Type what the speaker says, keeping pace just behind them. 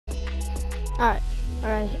Alright,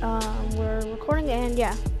 we're recording and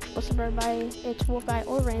yeah, what's up everybody, it's Wolf Guy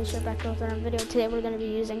or Ranger back with another video. Today we're going to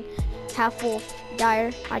be using Half Wolf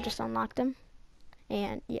Dire. I just unlocked him,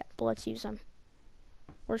 and yeah, but let's use him.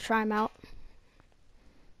 We'll try him out.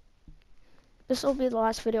 This will be the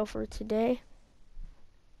last video for today,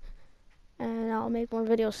 and I'll make more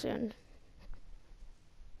videos soon.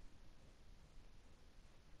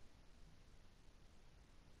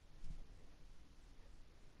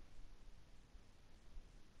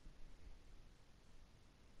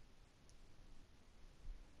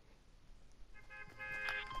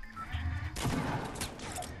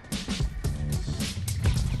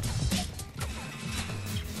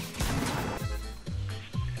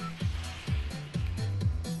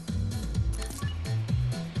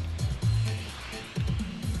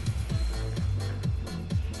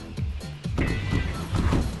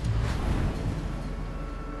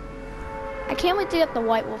 I can't wait to get the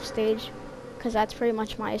White Wolf stage, because that's pretty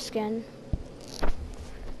much my skin.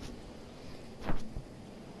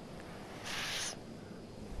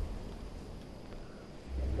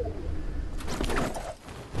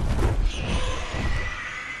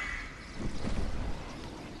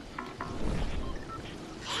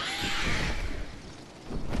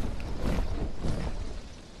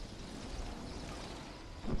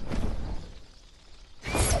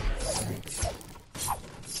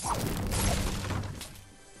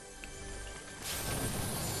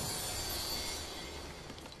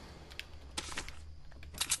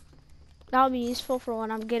 That'll be useful for when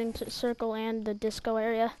I'm getting to the circle and the disco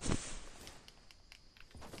area.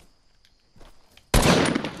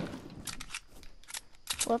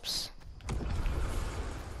 Whoops.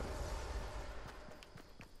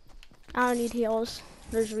 I don't need heals.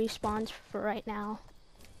 There's respawns for right now.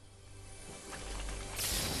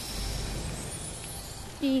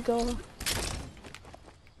 Eagle.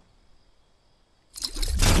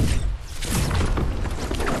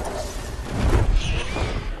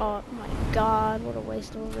 Oh my god, what a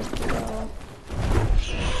waste of a rift to go.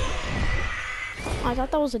 I thought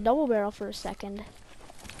that was a double barrel for a second.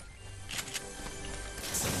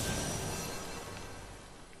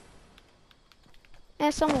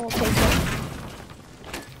 And someone will take it.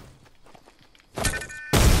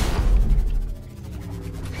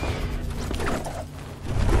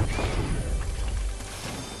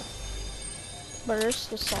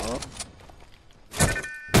 Burst assault.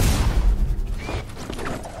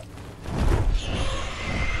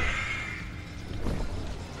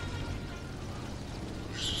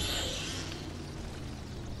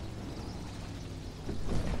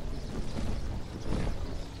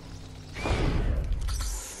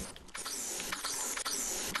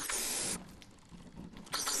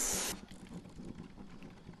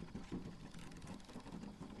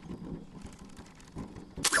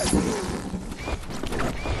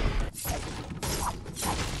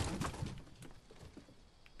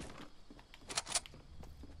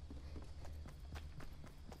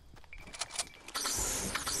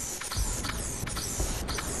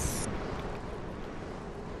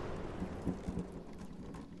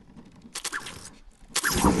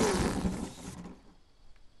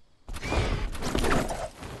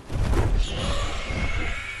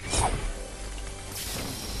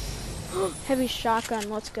 Heavy shotgun,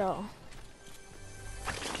 let's go.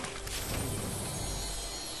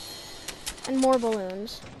 And more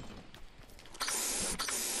balloons.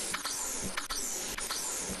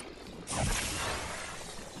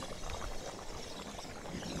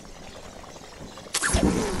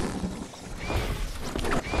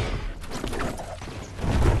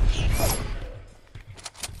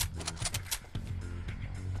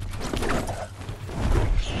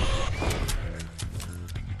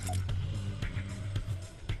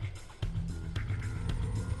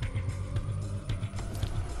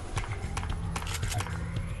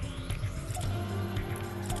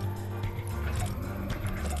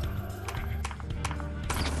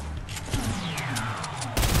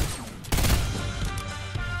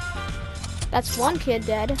 That's one kid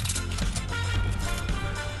dead.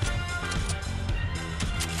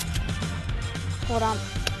 Hold on.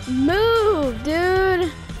 Move,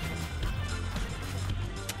 dude!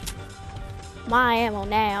 My ammo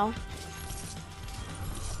now.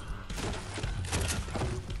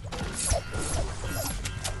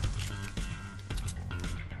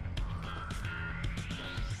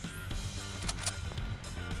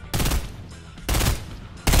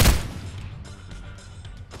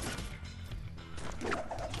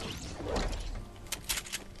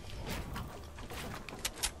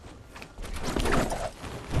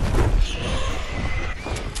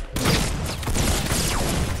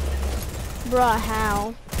 Bruh,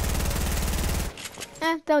 how?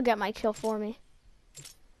 They'll get my kill for me.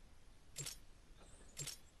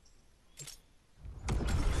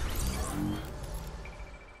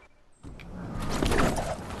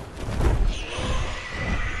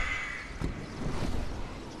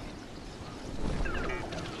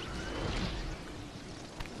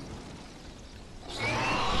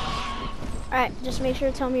 Alright, just make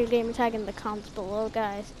sure to tell me your gamer tag in the comments below,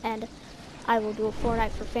 guys, and I will do a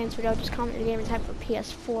Fortnite for fans video. Just comment your gamer tag for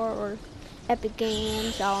PS4 or Epic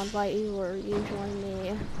Games. I'll invite you, or you join me,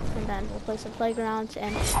 and then we'll play some Playgrounds.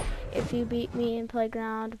 And if you beat me in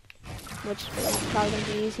Playground, which is probably gonna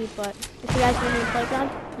be easy, but if you guys beat me in Playground,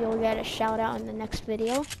 you'll get a shout out in the next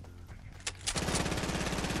video.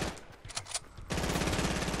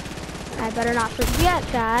 I better not forget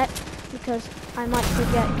that, because I might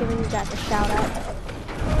forget giving you guys a shout out.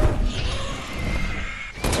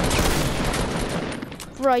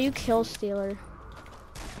 Bro, you kill stealer.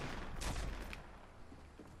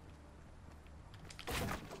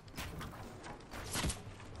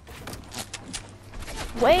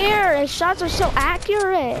 Where? His shots are so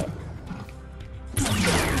accurate.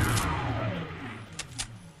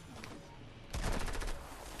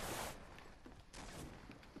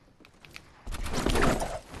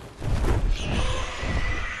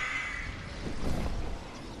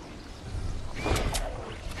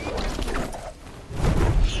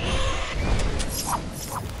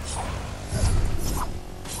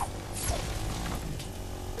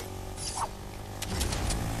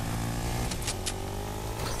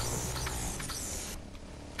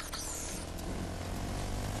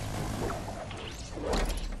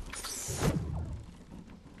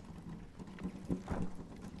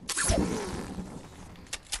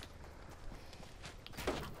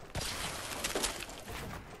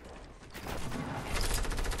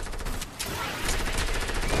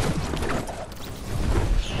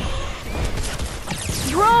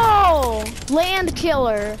 Bro! Land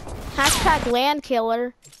killer. Hashtag land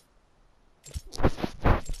killer.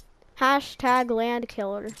 Hashtag land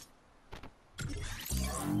killer.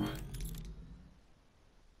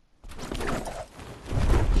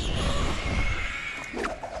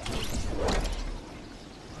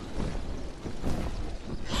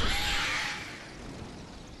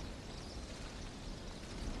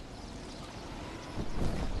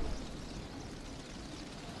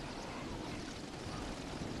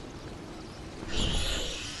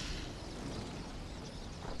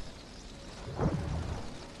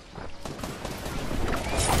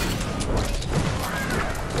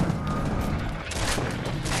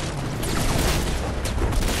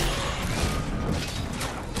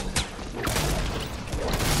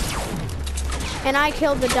 And I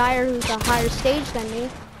killed the Dire who's a higher stage than me.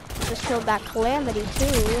 Just killed that Calamity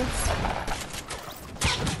too.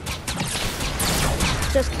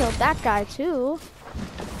 Just killed that guy too.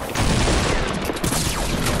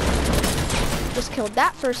 Just killed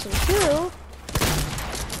that person too.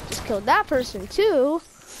 Just killed that person too.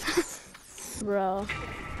 Bro.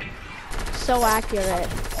 So accurate.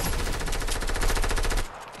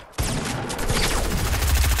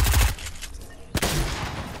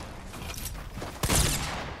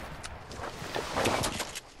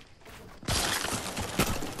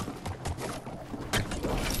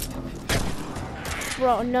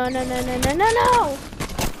 Bro, no, no, no, no, no, no, no!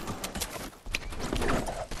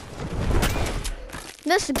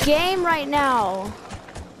 This game right now.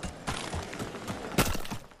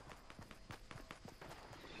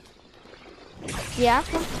 Yeah,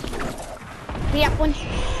 one. Yeah, one.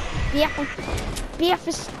 Yeah, one.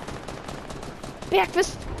 Breakfast.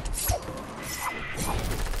 Breakfast.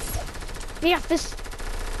 Breakfast.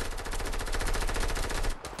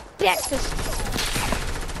 Breakfast.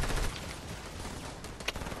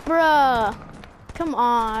 Bruh, come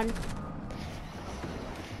on.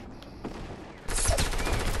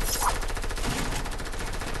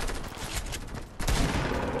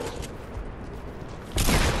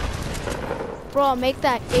 Bro, make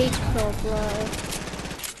that 8 kill, bro.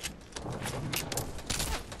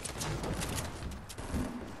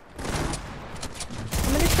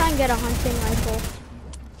 I'm gonna try and get a hunting rifle.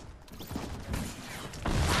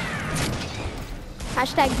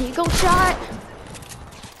 Hashtag Eagle shot.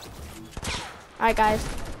 Alright guys,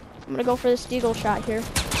 I'm gonna go for this deagle shot here.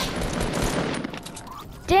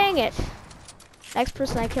 Dang it! Next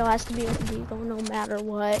person I kill has to be with a deagle no matter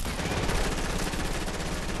what.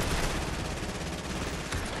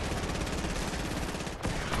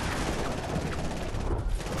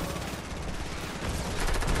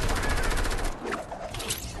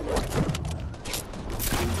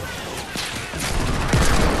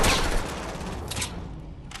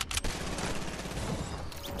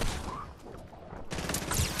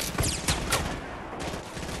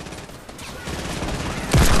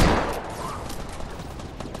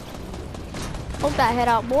 Poke that head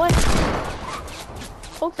out, boy.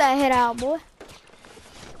 Poke that head out, boy.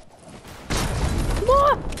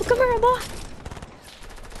 Boy, come here, boy.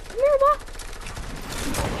 Come here, boy.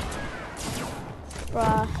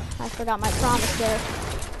 Bruh, I forgot my promise there.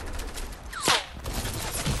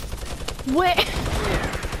 Wait,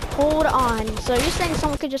 hold on. So you're saying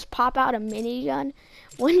someone could just pop out a minigun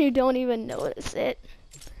when you don't even notice it?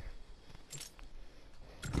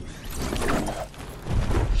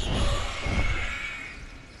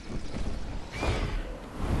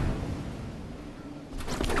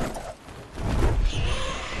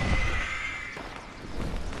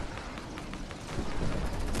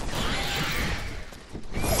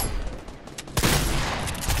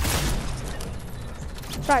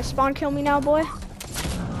 Try to spawn kill me now, boy.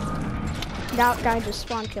 That guy just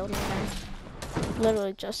spawn killed me, man.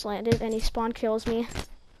 Literally just landed and he spawn kills me.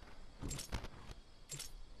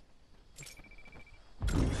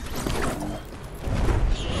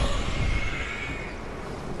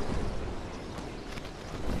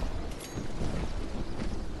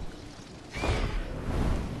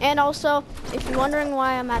 And also, if you're wondering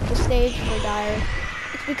why I'm at the stage for Dire,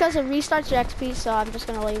 it's because it restarts your XP, so I'm just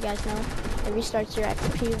gonna let you guys know. It restarts your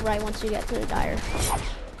XP right once you get to the Dire.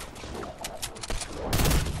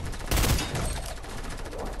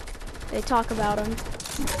 They talk about him.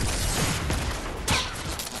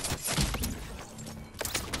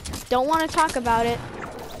 Don't want to talk about it.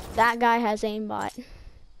 That guy has aimbot.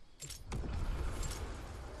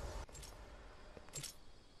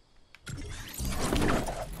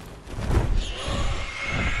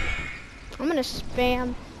 I'm gonna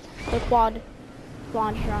spam the quad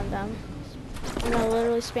launcher on them. I'm gonna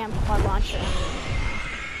literally spam quad launcher on them.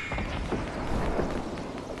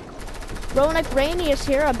 Ronak Rainey is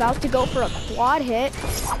here, about to go for a quad hit.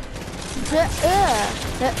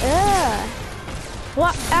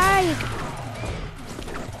 What?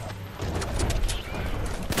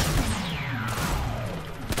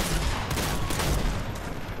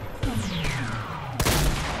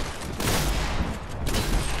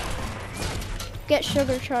 Get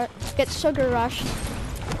sugar rushed.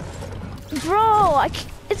 Bro,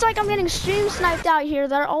 it's like I'm getting stream sniped out here.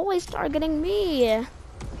 They're always targeting me.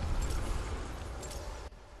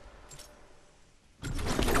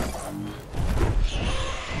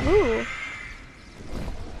 Ooh.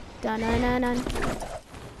 Dun-dun-dun-dun.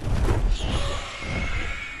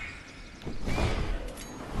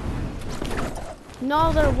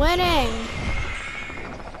 No, they're winning.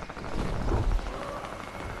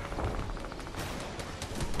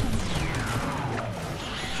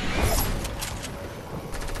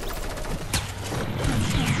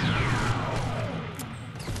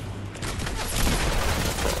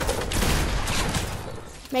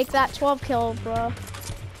 Make that 12 kill, bro.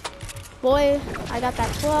 Boy, I got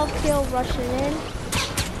that 12 kill rushing in.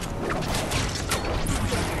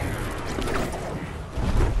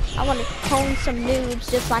 I want to cone some noobs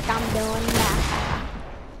just like I'm doing now.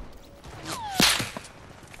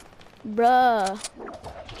 Bruh.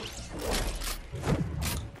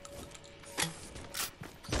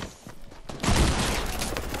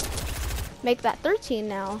 Make that 13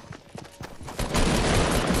 now.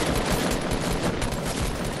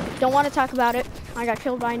 Don't want to talk about it. I got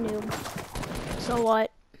killed by a noob. So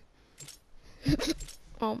what?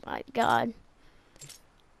 Oh my god.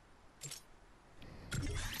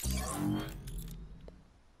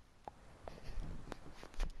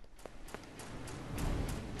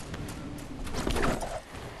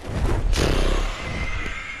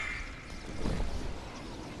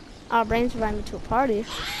 Oh, Brain's invited me to a party.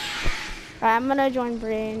 Alright, I'm gonna join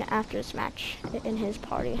Brain after this match in his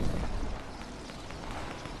party.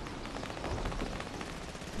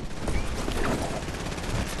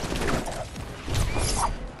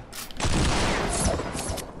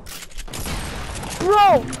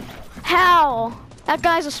 Bro, how? That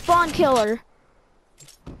guy's a spawn killer.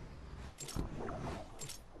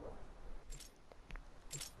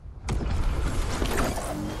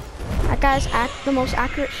 That guy's the most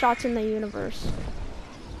accurate shots in the universe.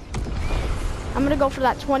 I'm gonna go for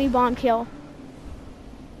that 20 bomb kill.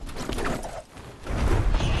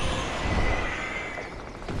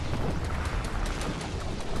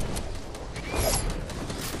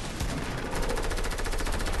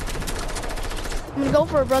 I'm gonna go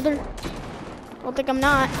for it, brother. Don't think I'm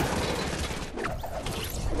not.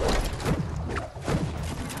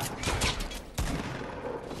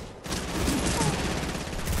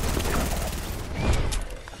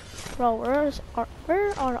 Bro,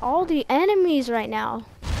 where are all the enemies right now?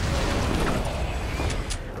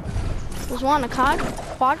 There's one, a quad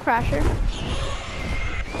crasher.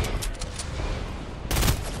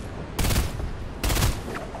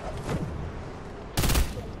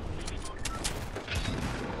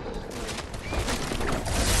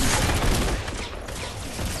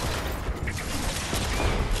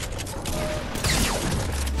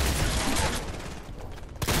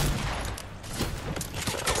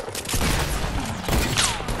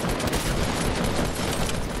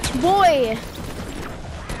 Boy!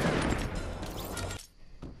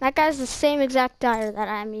 That guy's the same exact dyer that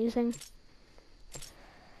I'm using.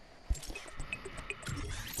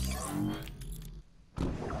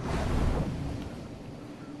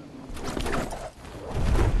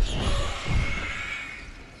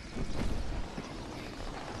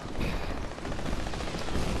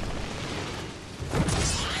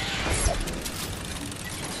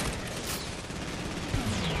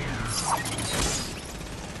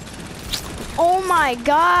 Oh my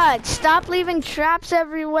god, stop leaving traps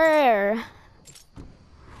everywhere.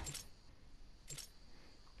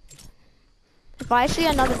 If I see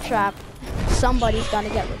another trap, somebody's gonna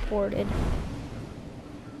get reported.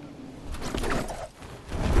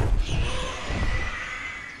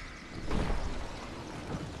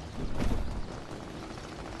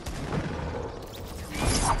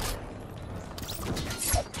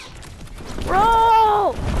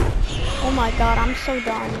 Bro! Oh my god, I'm so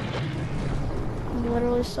done. I'm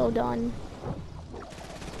literally so done.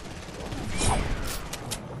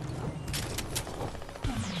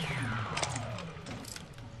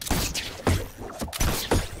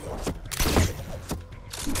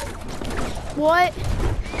 What?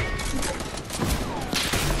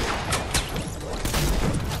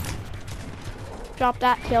 Drop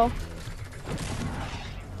that kill.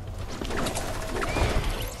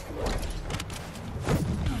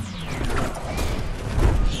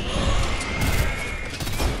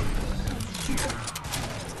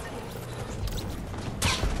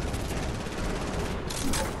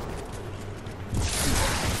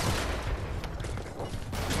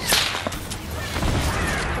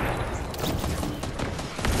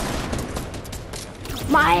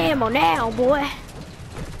 My ammo now, boy.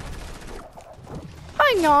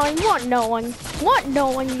 Hang on, what knowing? What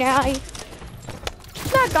knowing now?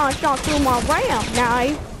 Not gonna shot through my ramp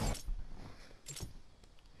now.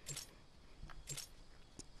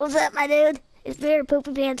 What's up, my dude? It's Beer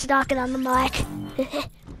Poopy Pants knocking on the mic.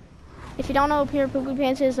 If you don't know who Beer Poopy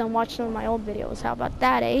Pants is, then watch some of my old videos. How about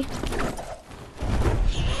that, eh?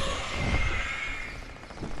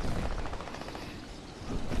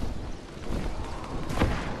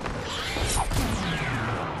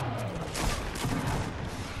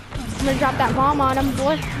 I'm gonna drop that bomb on him,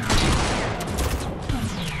 boy.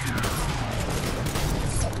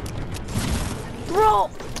 Bro!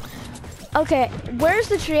 Okay, where's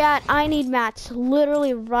the tree at? I need mats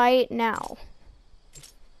literally right now.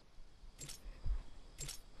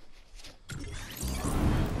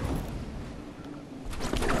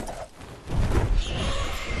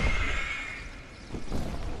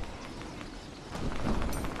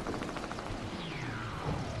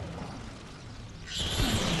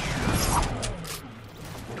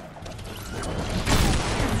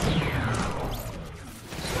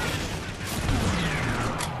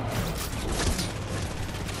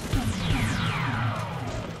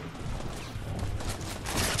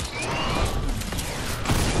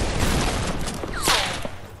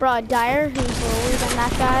 Bro, a Dyer who's lower than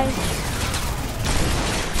that guy.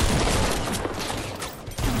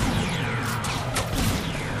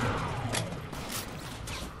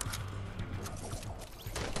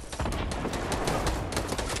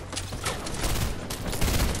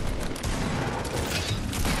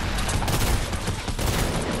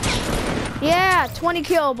 Yeah, 20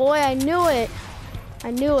 kill, boy. I knew it. I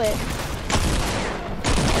knew it.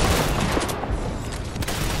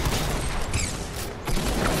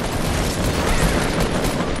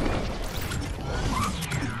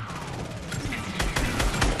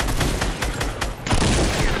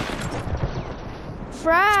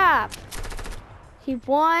 Crap! He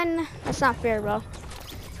won. That's not fair, bro.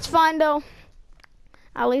 It's fine, though.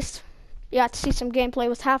 At least you got to see some gameplay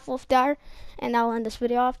with Half Wolf Dyer. And I'll end this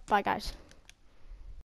video off. Bye, guys.